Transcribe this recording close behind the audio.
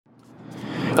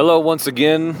Hello once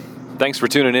again. Thanks for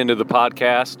tuning into the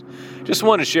podcast. Just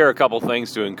wanted to share a couple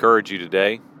things to encourage you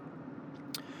today.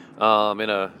 In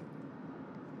a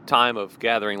time of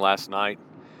gathering last night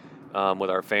with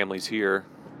our families here,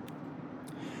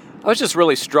 I was just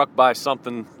really struck by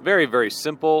something very, very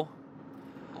simple,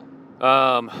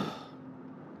 but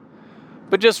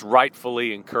just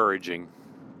rightfully encouraging.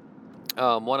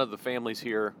 One of the families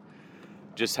here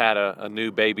just had a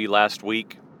new baby last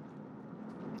week,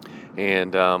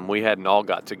 and we hadn't all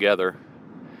got together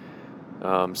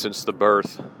since the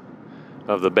birth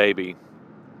of the baby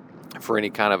for any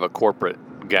kind of a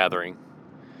corporate gathering.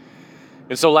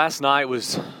 And so last night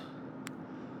was,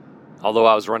 although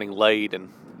I was running late and,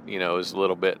 it was a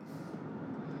little bit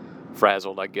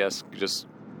frazzled, I guess, just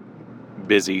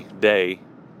busy day.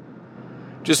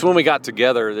 Just when we got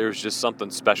together, there was just something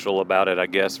special about it, I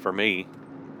guess, for me.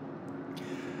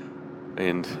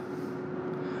 And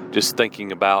just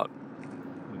thinking about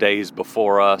days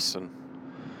before us and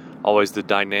always the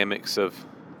dynamics of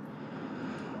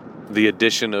the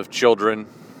addition of children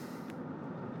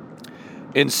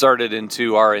inserted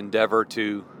into our endeavor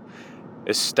to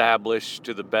establish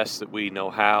to the best that we know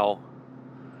how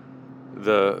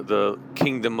the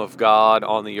kingdom of God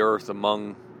on the earth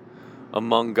among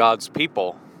God's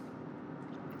people.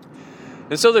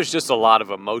 And so there's just a lot of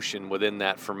emotion within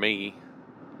that for me.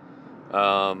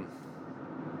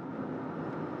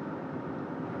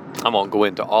 I won't go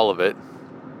into all of it,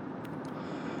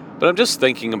 but I'm just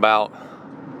thinking about,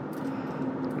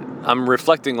 I'm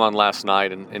reflecting on last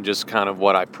night and just kind of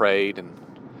what I prayed and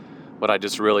what I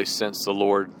just really sensed the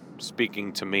Lord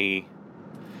speaking to me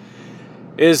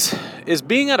is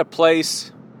being at a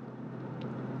place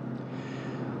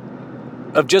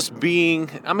of just being,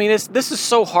 this is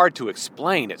so hard to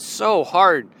explain. It's so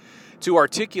hard to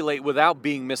articulate without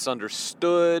being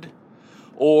misunderstood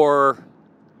or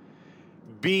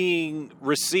being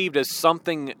received as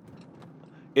something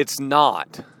it's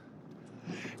not.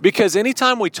 Because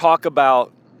anytime we talk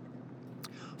about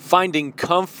finding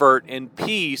comfort and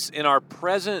peace in our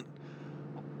present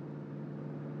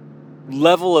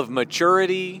level of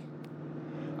maturity,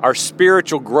 our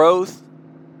spiritual growth,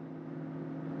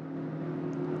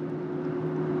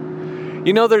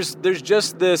 there's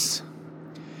just this,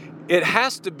 it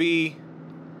has to be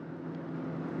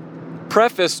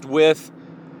prefaced with,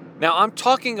 now I'm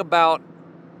talking about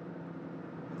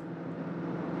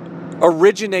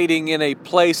originating in a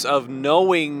place of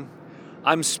knowing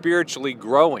I'm spiritually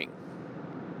growing.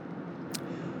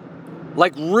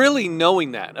 Like really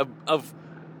knowing that, of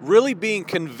really being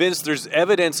convinced there's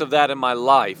evidence of that in my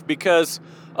life. Because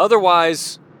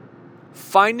otherwise,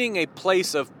 finding a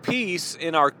place of peace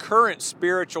in our current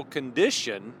spiritual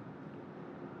condition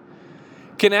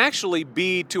can actually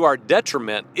be to our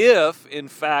detriment if, in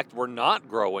fact, we're not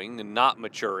growing and not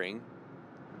maturing,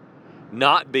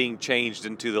 not being changed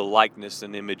into the likeness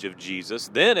and image of Jesus.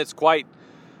 Then it's quite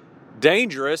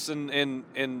dangerous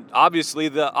and obviously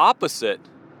the opposite,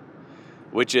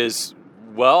 which is,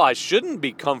 I shouldn't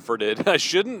be comforted. I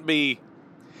shouldn't be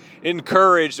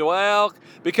encouraged.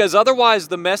 Because otherwise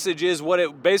the message is what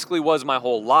it basically was my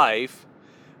whole life,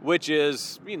 which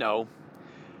is,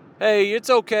 hey, it's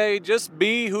okay. Just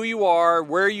be who you are,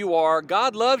 where you are.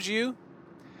 God loves you.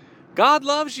 God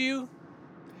loves you.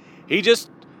 He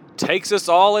just takes us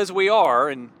all as we are.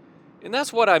 And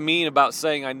that's what I mean about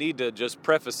saying I need to just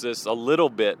preface this a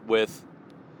little bit with,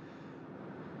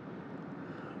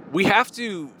 we have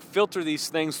to filter these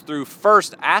things through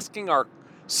first asking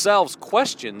ourselves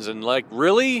questions and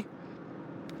really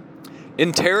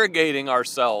interrogating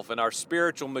ourselves and our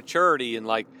spiritual maturity and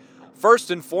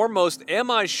first and foremost, am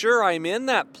I sure I'm in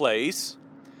that place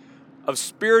of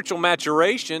spiritual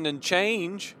maturation and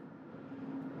change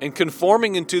and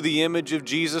conforming into the image of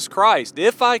Jesus Christ?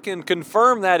 If I can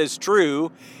confirm that is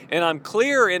true, and I'm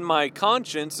clear in my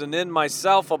conscience and in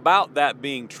myself about that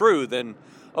being true, then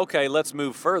okay, let's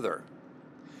move further.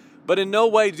 But in no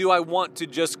way do I want to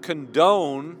just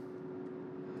condone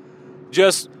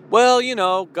God's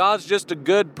just a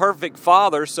good, perfect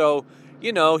Father, so,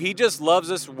 He just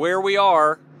loves us where we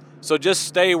are, so just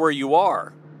stay where you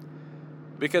are.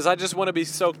 Because I just want to be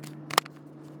so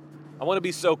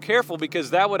careful,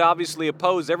 because that would obviously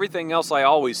oppose everything else I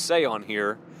always say on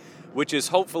here, which is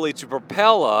hopefully to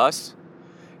propel us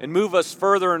and move us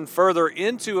further and further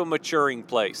into a maturing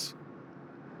place.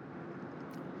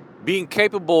 Being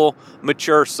capable,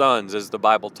 mature sons, as the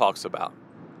Bible talks about.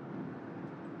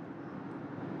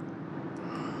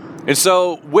 And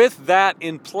so with that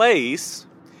in place,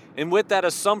 and with that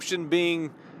assumption being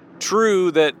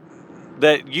true that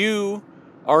you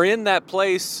are in that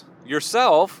place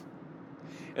yourself,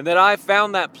 And that I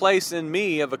found that place in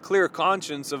me of a clear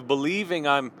conscience of believing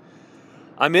I'm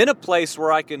in a place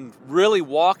where I can really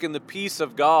walk in the peace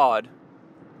of God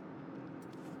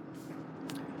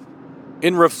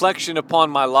in reflection upon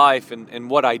my life and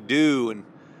what I do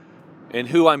and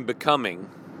who I'm becoming.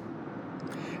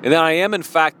 And that I am in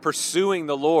fact pursuing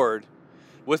the Lord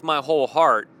with my whole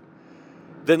heart.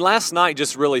 Then last night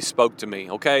just really spoke to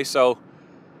me, okay? So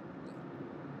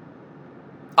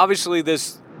obviously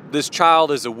this child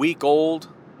is a week old.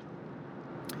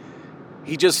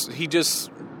 He just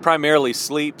primarily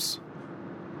sleeps.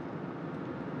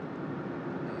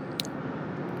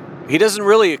 He doesn't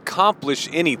really accomplish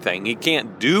anything. He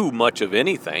can't do much of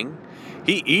anything.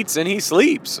 He eats and he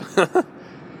sleeps.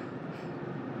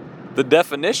 The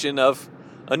definition of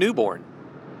a newborn.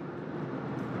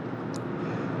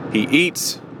 He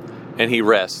eats and he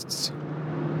rests.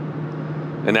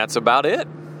 And that's about it.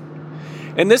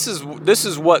 And this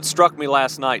is what struck me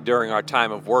last night during our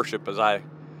time of worship as I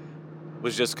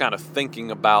was just kind of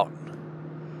thinking about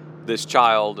this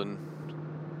child and,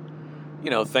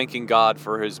 thanking God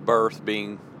for his birth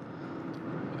being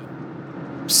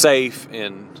safe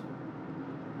and,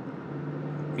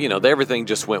 everything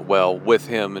just went well with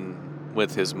him and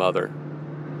with his mother.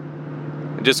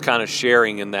 And just kind of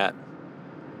sharing in that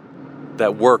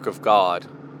work of God,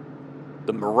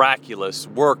 the miraculous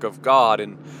work of God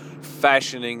in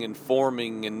fashioning and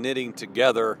forming and knitting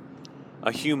together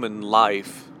a human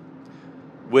life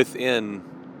within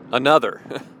another.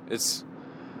 It's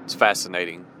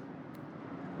fascinating.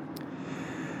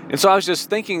 And so I was just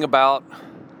thinking about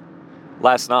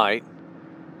last night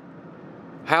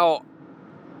how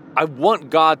I want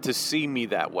God to see me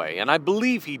that way. And I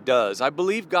believe he does. I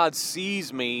believe God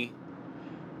sees me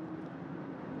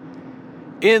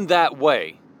in that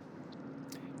way.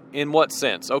 In what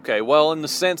sense? Okay, well, in the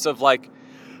sense of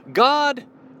God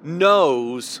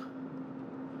knows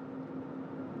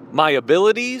my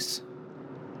abilities.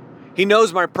 He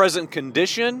knows my present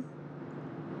condition.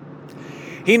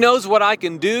 He knows what I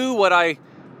can do, what I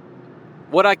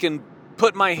can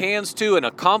put my hands to and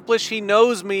accomplish. He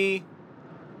knows me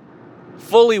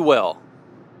fully well.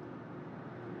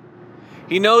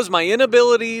 He knows my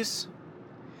inabilities.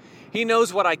 He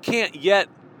knows what I can't yet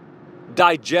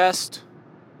digest.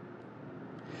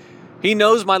 He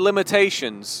knows my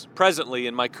limitations presently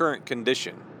in my current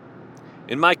condition,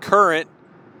 in my current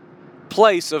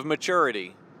place of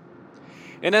maturity.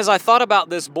 And as I thought about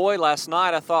this boy last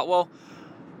night, I thought, well,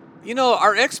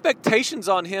 our expectations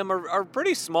on him are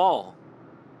pretty small.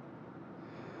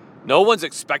 No one's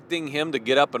expecting him to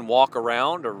get up and walk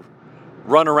around or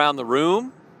run around the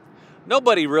room.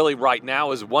 Nobody really right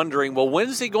now is wondering, well, when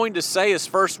is he going to say his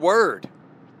first word?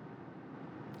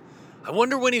 I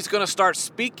wonder when he's going to start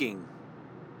speaking.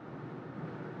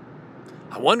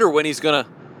 I wonder when he's going to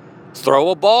throw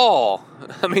a ball.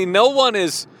 I mean, no one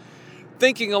is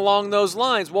thinking along those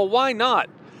lines. Well, why not?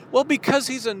 Well, because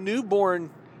he's a newborn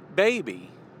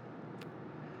baby.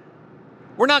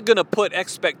 We're not going to put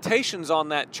expectations on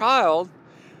that child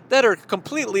that are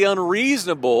completely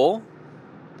unreasonable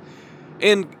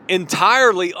and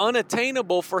entirely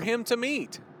unattainable for him to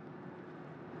meet.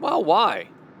 Well, why?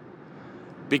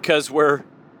 Because we're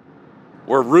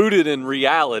rooted in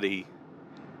reality.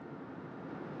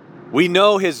 We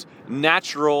know his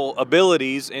natural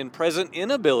abilities and present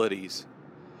inabilities.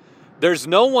 There's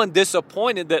no one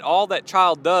disappointed that all that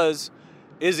child does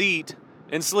is eat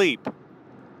and sleep.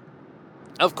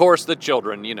 Of course, the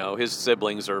children, his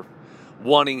siblings are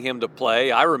wanting him to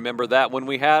play. I remember that when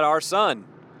we had our son.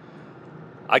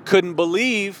 I couldn't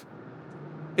believe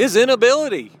his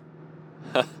inability.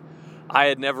 I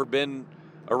had never been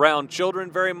around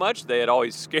children very much. They had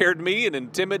always scared me and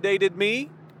intimidated me.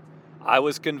 I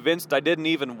was convinced I didn't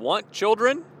even want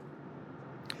children.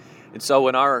 And so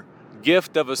when our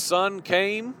gift of a son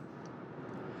came,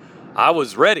 I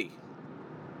was ready.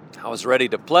 I was ready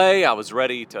to play. I was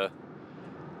ready to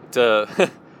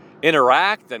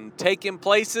interact and take him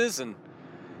places. And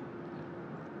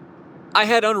I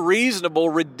had unreasonable,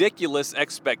 ridiculous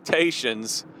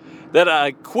expectations that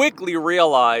I quickly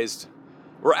realized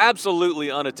were absolutely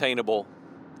unattainable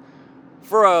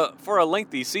for a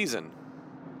lengthy season.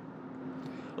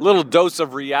 A little dose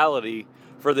of reality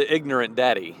for the ignorant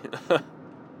daddy.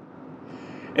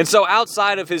 And so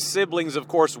outside of his siblings, of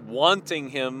course, wanting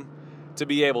him to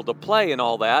be able to play and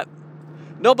all that,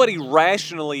 nobody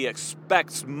rationally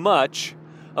expects much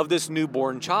of this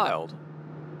newborn child.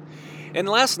 And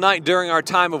last night during our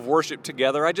time of worship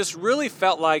together, I just really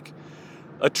felt like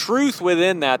a truth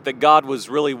within that God was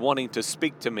really wanting to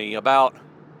speak to me about.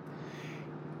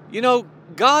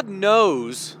 God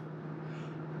knows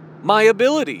my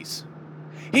abilities.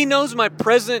 He knows my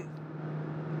present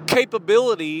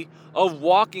capability of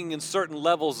walking in certain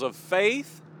levels of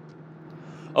faith,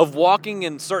 of walking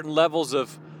in certain levels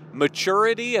of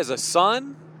maturity as a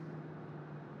son.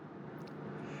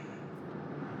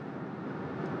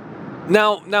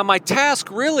 Now my task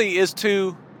really is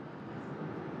to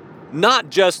not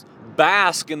just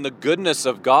bask in the goodness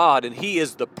of God, and He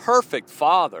is the perfect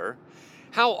Father.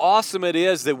 How awesome it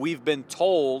is that we've been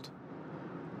told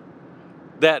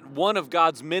that one of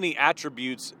God's many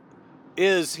attributes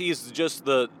is He's just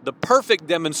the perfect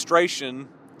demonstration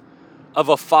of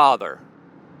a father.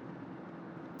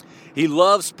 He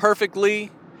loves perfectly.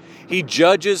 He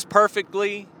judges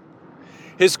perfectly.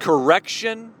 His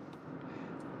correction,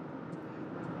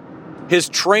 His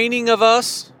training of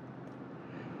us,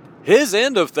 His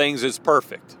end of things is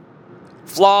perfect,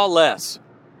 flawless.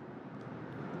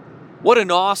 What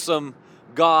an awesome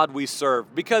God we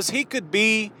serve, because He could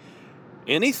be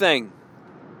anything.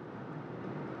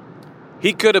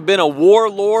 He could have been a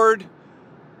warlord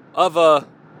of a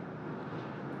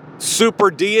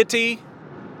super deity,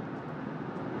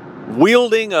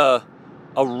 wielding a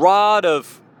rod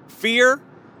of fear,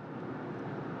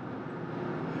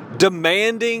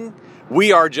 demanding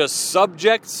we are just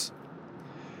subjects,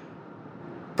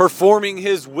 performing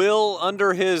His will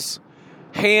under His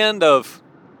hand of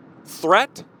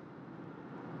threat.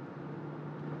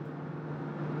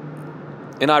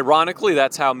 And ironically,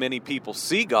 that's how many people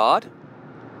see God.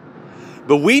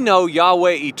 But we know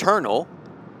Yahweh Eternal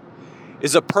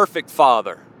is a perfect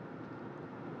Father.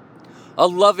 A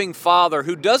loving Father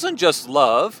who doesn't just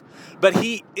love, but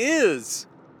He is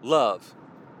love.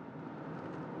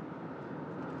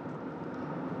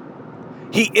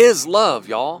 He is love,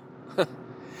 y'all.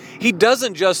 He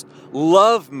doesn't just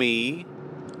love me.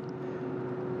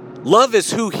 Love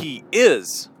is who He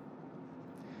is.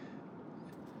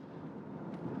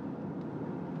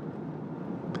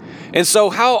 And so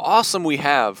how awesome we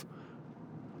have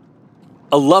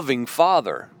a loving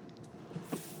Father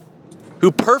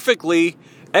who perfectly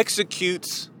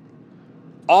executes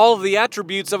all of the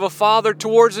attributes of a father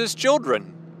towards his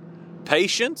children.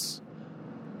 Patience,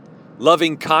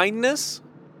 loving kindness,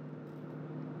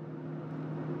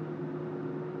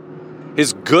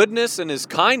 His goodness and His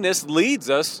kindness leads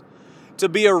us to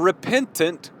be a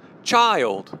repentant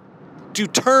child, to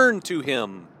turn to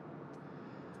Him.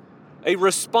 A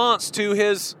response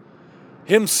to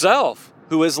Himself,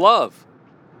 who is love.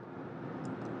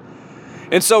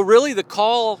 And so really the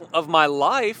call of my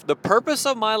life, the purpose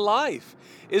of my life,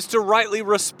 is to rightly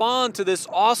respond to this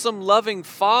awesome, loving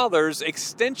Father's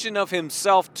extension of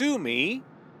Himself to me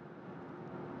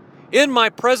in my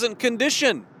present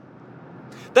condition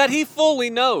that He fully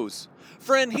knows.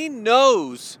 Friend, He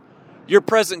knows your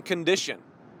present condition.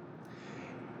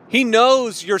 He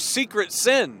knows your secret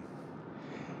sin.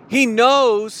 He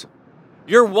knows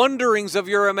your wonderings of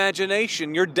your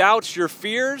imagination, your doubts, your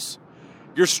fears,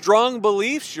 your strong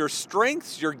beliefs, your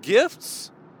strengths, your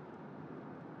gifts.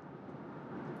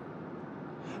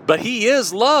 But He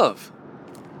is love.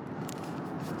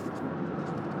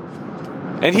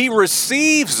 And He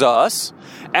receives us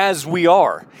as we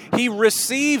are. He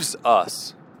receives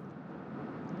us.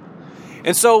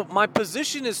 And so my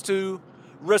position is to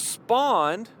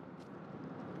respond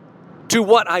to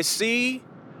what I see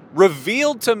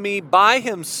revealed to me by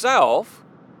Himself,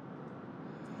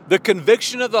 the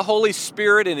conviction of the Holy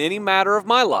Spirit in any matter of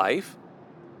my life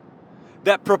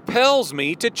that propels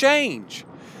me to change.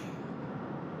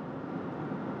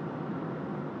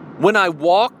 When I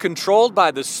walk controlled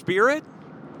by the Spirit,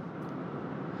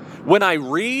 when I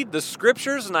read the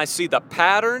Scriptures and I see the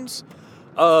patterns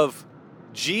of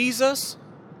Jesus,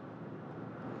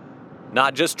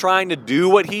 not just trying to do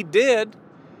what He did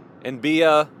and be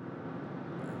a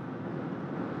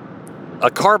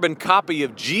carbon copy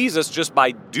of Jesus just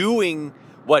by doing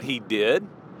what He did,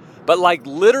 but like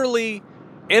literally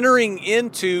entering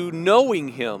into knowing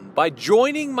Him by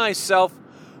joining myself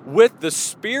with the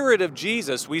Spirit of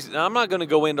Jesus. I'm not going to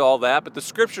go into all that, but the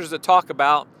Scriptures that talk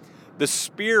about the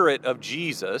Spirit of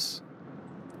Jesus,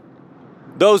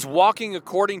 those walking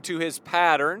according to His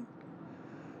pattern,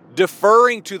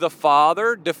 deferring to the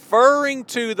Father, deferring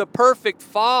to the perfect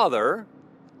Father,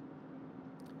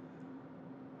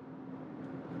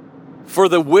 for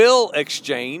the will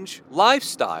exchange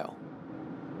lifestyle.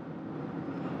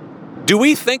 Do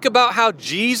we think about how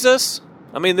Jesus,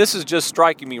 this is just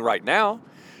striking me right now.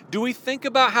 Do we think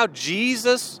about how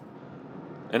Jesus,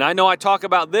 and I know I talk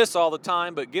about this all the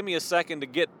time, but give me a second to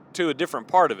get to a different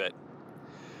part of it.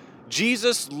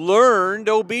 Jesus learned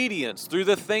obedience through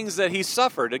the things that He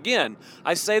suffered. Again,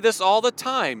 I say this all the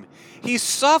time. He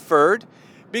suffered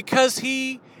because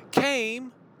He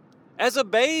came as a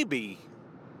baby.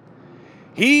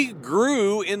 He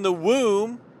grew in the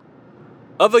womb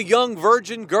of a young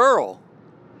virgin girl.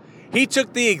 He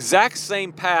took the exact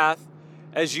same path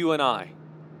as you and I.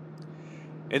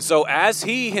 And so as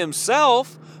he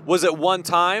himself was at one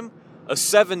time a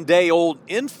 7-day-old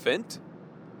infant,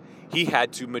 he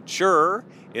had to mature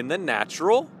in the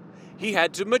natural. He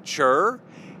had to mature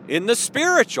in the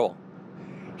spiritual.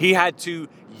 He had to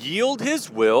yield his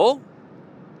will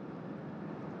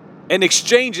and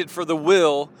exchange it for the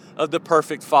will of the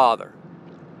perfect Father.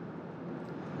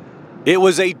 It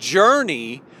was a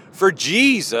journey for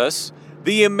Jesus,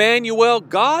 the Emmanuel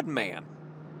God-man.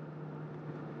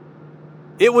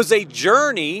 It was a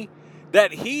journey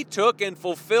that he took and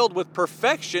fulfilled with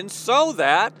perfection so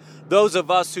that those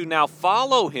of us who now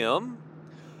follow him,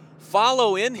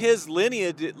 follow in his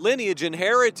lineage and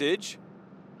heritage,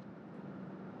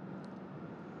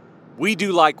 we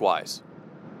do likewise.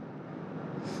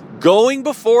 Going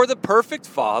before the perfect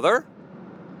Father,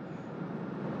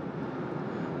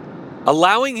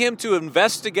 allowing him to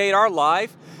investigate our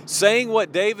life, saying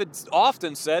what David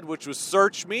often said, which was,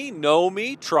 search me, know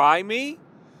me, try me,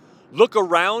 look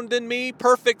around in me,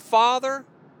 perfect Father.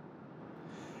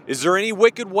 Is there any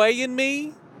wicked way in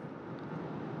me?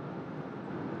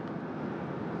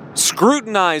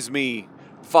 Scrutinize me,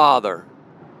 Father.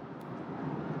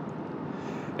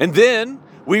 And then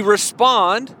we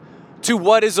respond to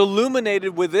what is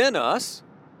illuminated within us,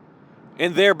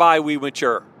 and thereby we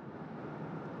mature.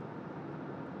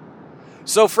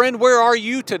 So, friend, where are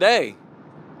you today?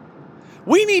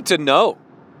 We need to know.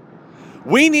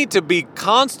 We need to be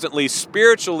constantly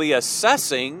spiritually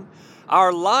assessing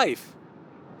our life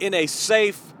in a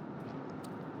safe,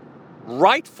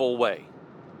 rightful way.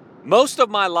 Most of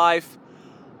my life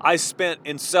I spent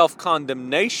in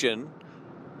self-condemnation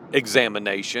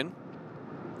examination.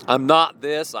 I'm not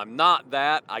this, I'm not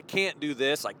that, I can't do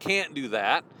this, I can't do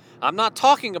that. I'm not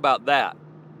talking about that.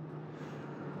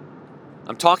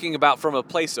 I'm talking about from a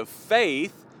place of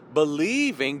faith,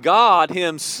 believing God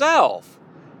himself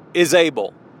is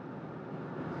able.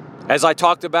 As I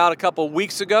talked about a couple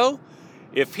weeks ago,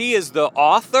 if he is the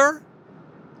author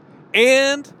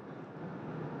and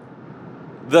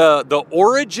the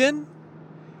origin,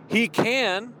 he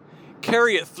can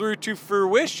carry it through to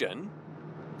fruition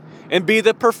and be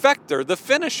the perfecter, the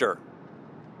finisher.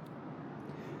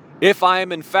 If I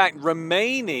am in fact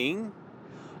remaining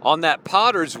on that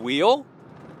potter's wheel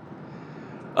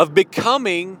of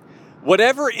becoming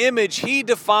whatever image he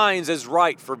defines as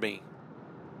right for me.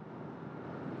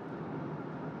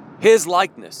 His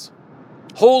likeness,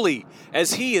 holy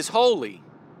as he is holy.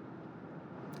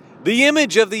 The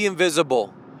image of the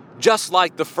invisible, just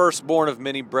like the firstborn of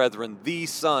many brethren, the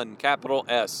Son, capital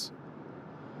S.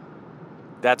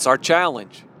 That's our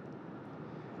challenge.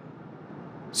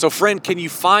 So friend, can you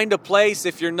find a place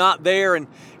if you're not there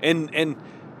and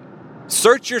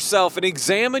search yourself and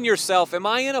examine yourself? Am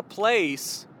I in a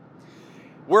place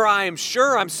where I am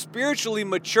sure I'm spiritually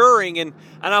maturing and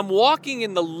I'm walking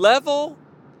in the level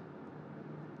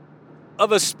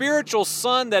of a spiritual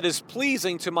son that is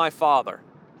pleasing to my Father?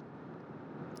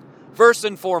 First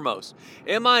and foremost,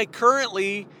 am I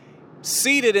currently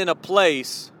seated in a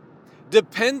place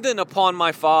dependent upon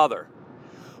my Father?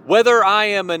 Whether I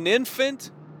am an infant,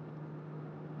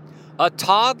 a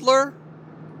toddler,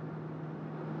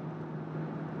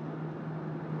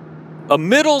 a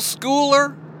middle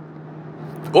schooler,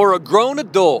 or a grown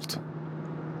adult,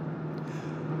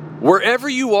 wherever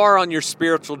you are on your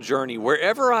spiritual journey,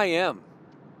 wherever I am,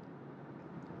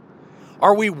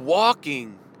 are we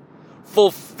walking,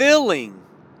 fulfilling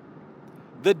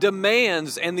the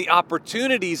demands and the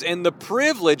opportunities and the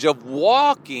privilege of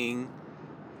walking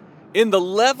in the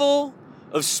level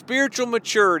of spiritual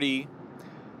maturity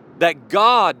that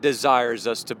God desires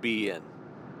us to be in?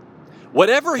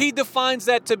 Whatever he defines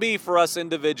that to be for us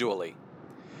individually.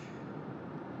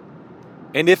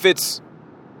 And if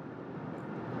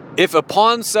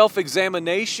upon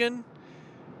self-examination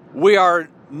we are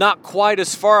not quite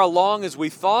as far along as we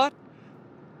thought,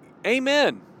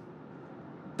 amen.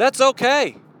 That's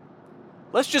okay.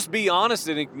 Let's just be honest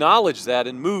and acknowledge that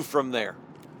and move from there.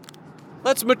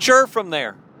 Let's mature from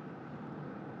there.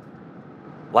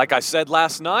 Like I said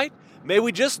last night, may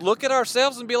we just look at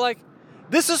ourselves and be like,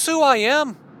 this is who I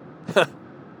am.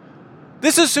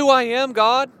 This is who I am,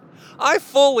 God. I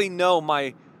fully know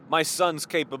my son's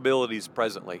capabilities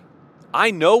presently.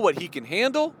 I know what he can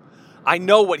handle. I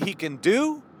know what he can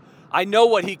do. I know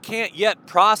what he can't yet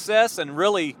process and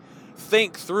really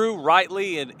think through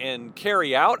rightly and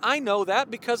carry out. I know that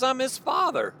because I'm his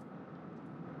father.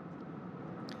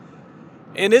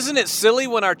 And isn't it silly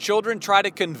when our children try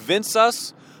to convince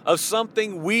us of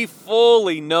something we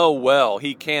fully know well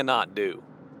He cannot do.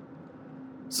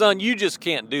 Son, you just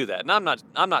can't do that. And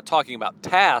I'm not talking about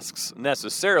tasks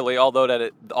necessarily, although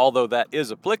that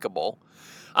is applicable.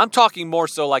 I'm talking more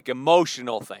so like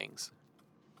emotional things,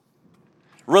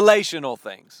 relational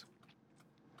things,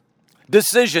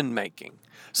 decision making.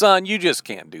 Son, you just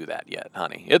can't do that yet,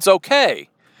 honey. It's okay.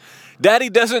 Daddy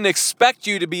doesn't expect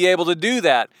you to be able to do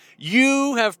that.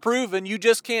 You have proven you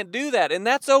just can't do that, and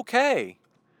that's okay.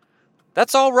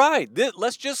 That's all right.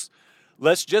 Let's just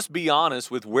be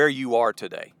honest with where you are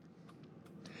today.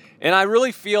 And I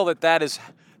really feel that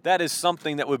is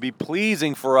something that would be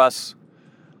pleasing for us,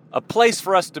 a place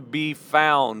for us to be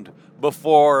found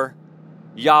before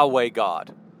Yahweh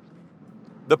God,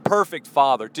 the perfect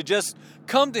Father, to just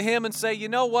come to Him and say, you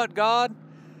know what, God,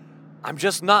 I'm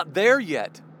just not there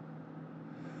yet.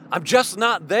 I'm just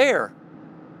not there.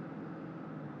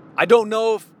 I don't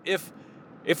know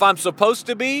if I'm supposed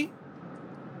to be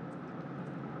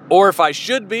or if I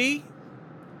should be.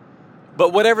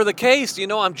 But whatever the case,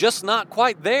 I'm just not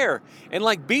quite there.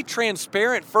 And be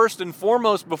transparent first and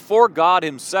foremost before God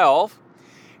Himself,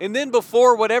 and then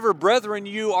before whatever brethren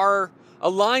you are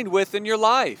aligned with in your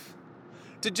life.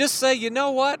 To just say, you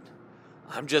know what?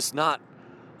 I'm just not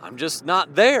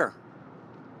there.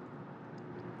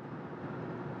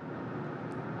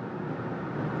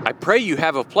 I pray you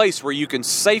have a place where you can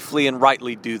safely and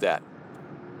rightly do that,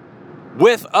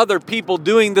 with other people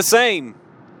doing the same.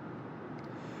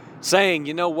 Saying,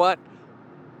 you know what?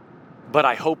 But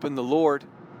I hope in the Lord.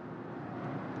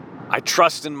 I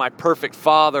trust in my perfect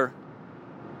Father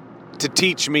to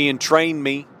teach me and train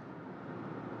me,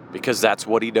 because that's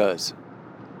what He does.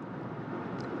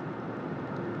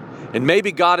 And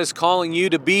maybe God is calling you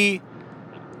to be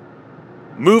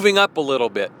moving up a little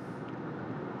bit.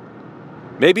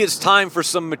 Maybe it's time for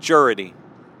some maturity.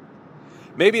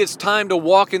 Maybe it's time to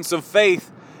walk in some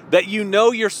faith that you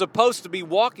know you're supposed to be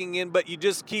walking in, but you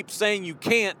just keep saying you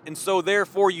can't, and so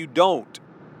therefore you don't.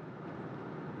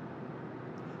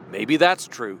 Maybe that's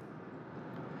true.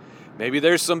 Maybe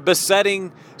there's some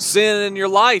besetting sin in your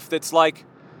life that's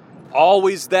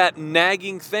always that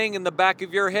nagging thing in the back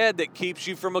of your head that keeps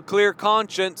you from a clear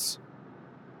conscience.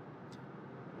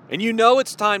 And you know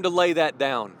it's time to lay that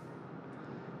down.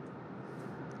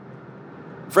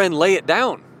 Friend, lay it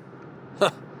down.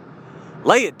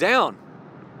 Lay it down.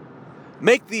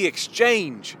 Make the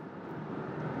exchange.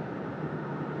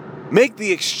 Make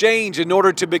the exchange in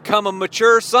order to become a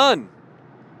mature son.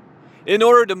 In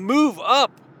order to move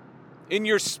up in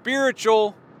your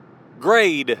spiritual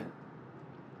grade.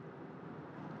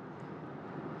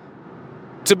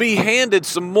 To be handed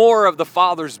some more of the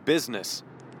Father's business.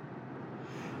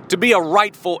 To be a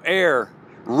rightful heir,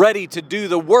 ready to do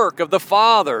the work of the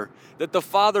Father, that the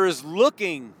Father is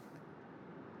looking.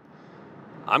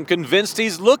 I'm convinced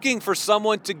He's looking for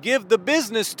someone to give the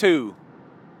business to.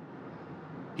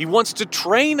 He wants to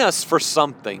train us for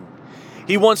something.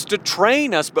 He wants to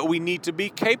train us, but we need to be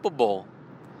capable.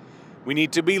 We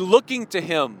need to be looking to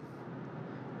Him.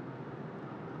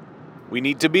 We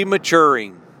need to be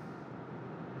maturing.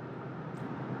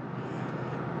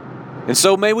 And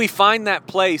so may we find that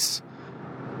place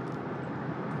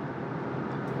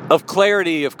of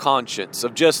clarity of conscience,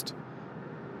 of just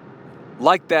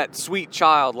like that sweet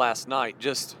child last night,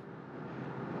 just,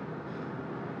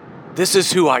 this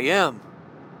is who I am.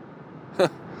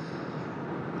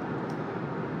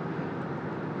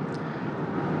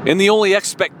 And the only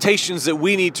expectations that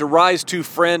we need to rise to,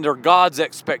 friend, are God's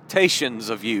expectations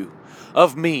of you,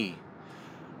 of me,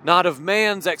 not of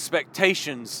man's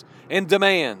expectations and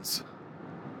demands,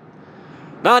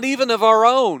 not even of our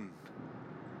own.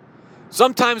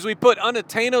 Sometimes we put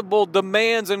unattainable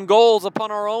demands and goals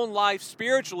upon our own life,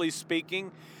 spiritually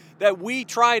speaking, that we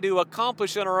try to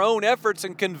accomplish in our own efforts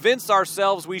and convince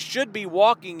ourselves we should be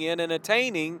walking in and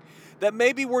attaining, that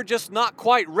maybe we're just not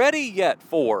quite ready yet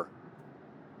for.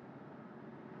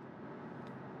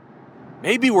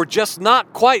 Maybe we're just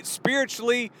not quite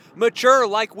spiritually mature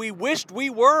like we wished we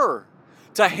were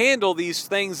to handle these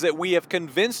things that we have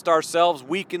convinced ourselves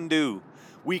we can do,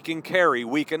 we can carry,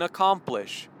 we can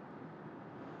accomplish.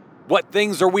 What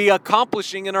things are we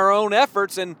accomplishing in our own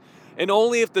efforts? And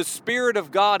only if the Spirit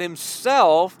of God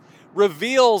Himself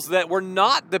reveals that we're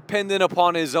not dependent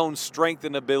upon His own strength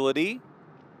and ability,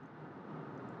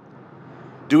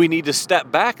 do we need to step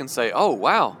back and say, oh,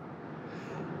 wow,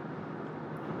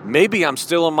 maybe I'm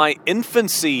still in my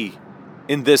infancy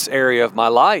in this area of my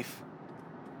life.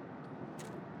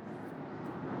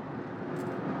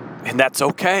 And that's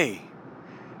okay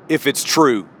if it's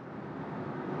true.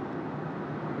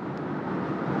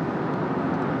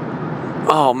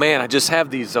 Oh man, I just have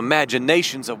these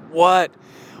imaginations of what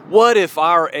if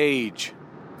our age,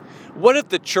 what if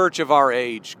the church of our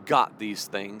age got these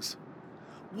things?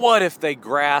 What if they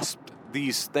grasped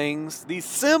these things, these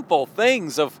simple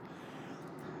things of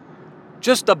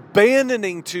just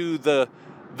abandoning to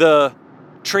the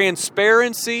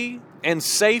transparency and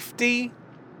safety,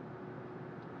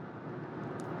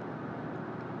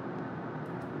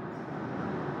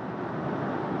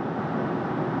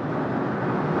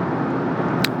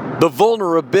 the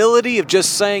vulnerability of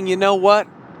just saying, you know what?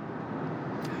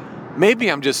 Maybe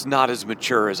I'm just not as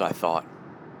mature as I thought.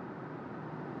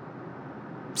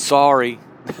 Sorry.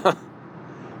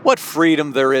 What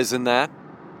freedom there is in that.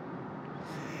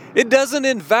 It doesn't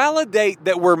invalidate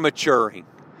that we're maturing.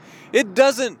 It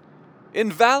doesn't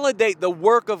invalidate the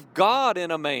work of God in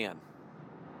a man.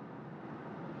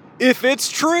 If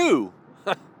it's true.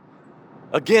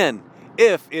 Again,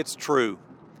 if it's true.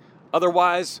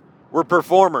 Otherwise, we're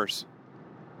performers.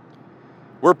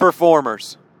 We're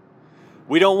performers.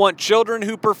 We don't want children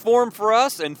who perform for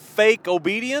us in fake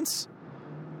obedience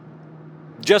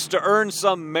just to earn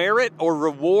some merit or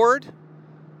reward.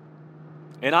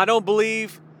 And I don't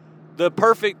believe the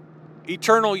perfect,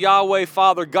 eternal Yahweh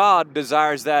Father God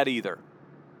desires that either.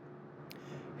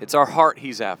 It's our heart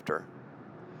He's after.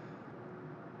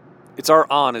 It's our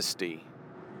honesty.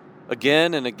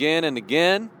 Again and again and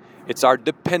again, it's our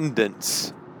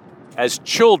dependence as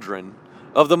children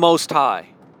of the Most High.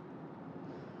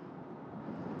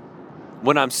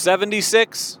 When I'm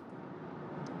 76,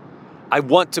 I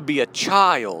want to be a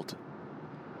child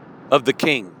of the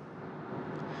King.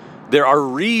 There are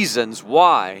reasons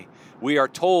why we are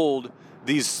told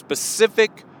these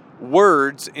specific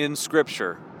words in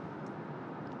Scripture.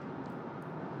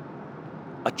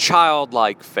 A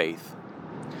childlike faith.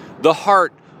 The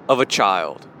heart of a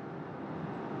child.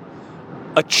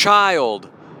 A child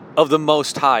of the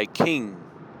Most High King.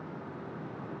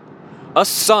 A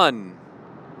son.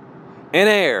 An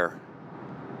heir.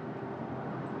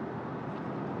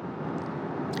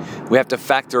 We have to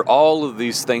factor all of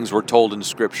these things we're told in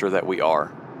Scripture that we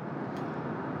are.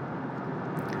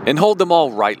 And hold them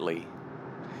all rightly.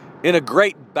 In a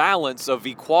great balance of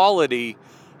equality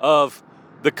of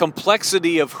the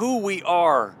complexity of who we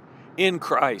are in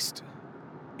Christ.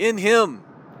 In Him.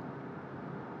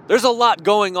 There's a lot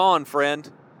going on, friend.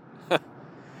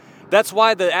 That's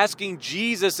why the asking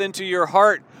Jesus into your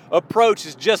heart approach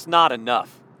is just not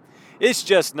enough. It's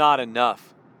just not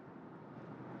enough.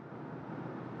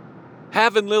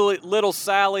 Having little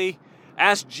Sally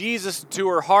ask Jesus into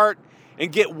her heart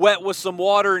and get wet with some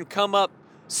water and come up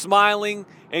smiling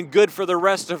and good for the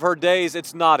rest of her days,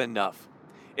 it's not enough.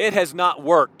 It has not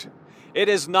worked. It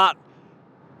has not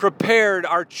prepared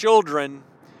our children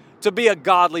to be a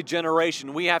godly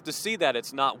generation. We have to see that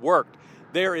it's not worked.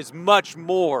 There is much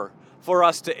more for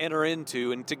us to enter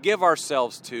into and to give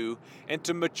ourselves to and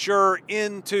to mature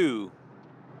into.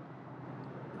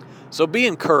 So be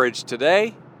encouraged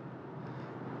today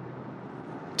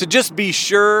to just be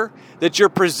sure that you're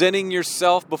presenting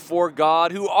yourself before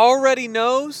God who already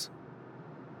knows.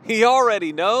 He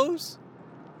already knows.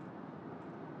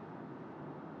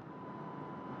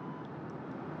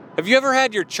 Have you ever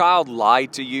had your child lie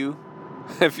to you?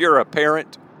 If you're a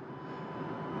parent?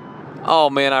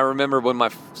 Oh man, I remember when my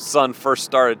son first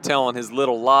started telling his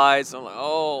little lies. I'm like,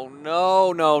 oh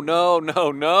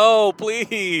no,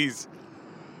 please.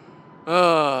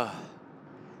 The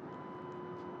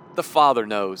Father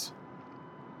knows.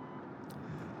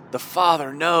 The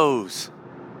Father knows.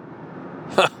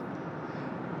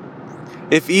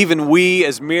 If even we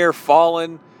as mere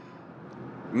fallen,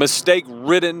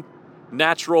 mistake-ridden,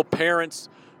 natural parents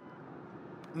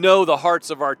know the hearts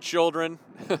of our children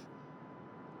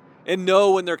and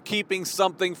know when they're keeping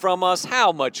something from us,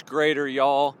 how much greater,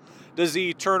 y'all, does the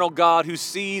eternal God who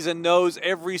sees and knows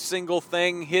every single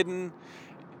thing hidden,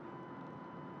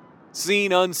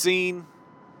 seen, unseen,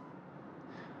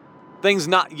 things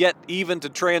not yet even to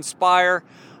transpire,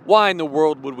 why in the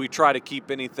world would we try to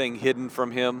keep anything hidden from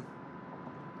Him?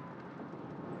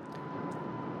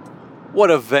 What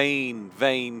a vain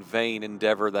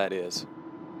endeavor that is.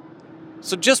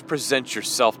 So just present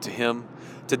yourself to Him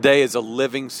today as a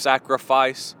living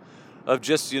sacrifice of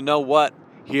just, you know what?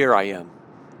 Here I am.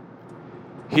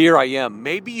 Here I am.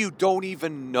 Maybe you don't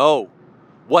even know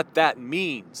what that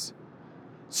means.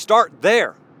 Start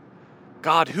there.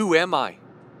 God, who am I?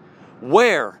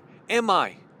 Where am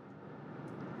I?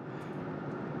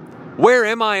 Where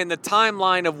am I in the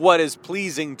timeline of what is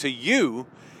pleasing to you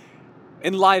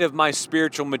in light of my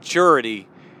spiritual maturity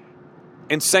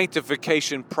and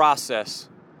sanctification process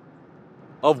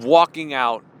of walking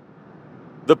out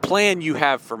the plan you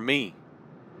have for me?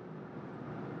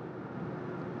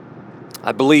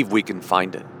 I believe we can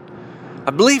find it.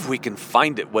 I believe we can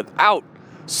find it without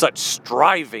such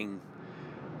striving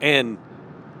and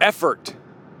effort.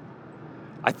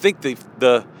 I think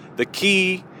the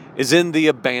key is in the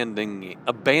abandoning,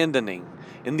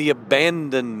 in the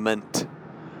abandonment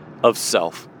of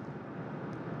self.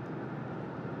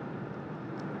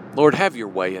 Lord, have your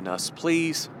way in us,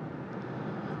 please.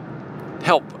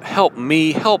 Help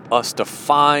me, help us to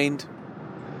find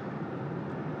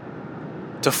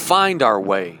our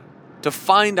way, to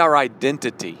find our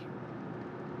identity,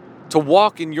 to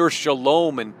walk in your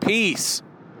shalom and peace,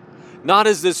 not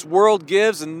as this world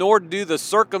gives, and nor do the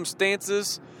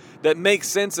circumstances that make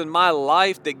sense in my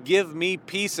life that give me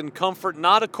peace and comfort,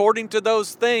 not according to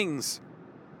those things.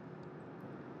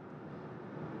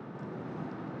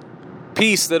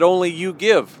 Peace that only you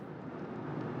give.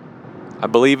 I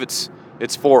believe it's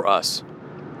for us.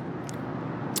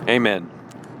 Amen.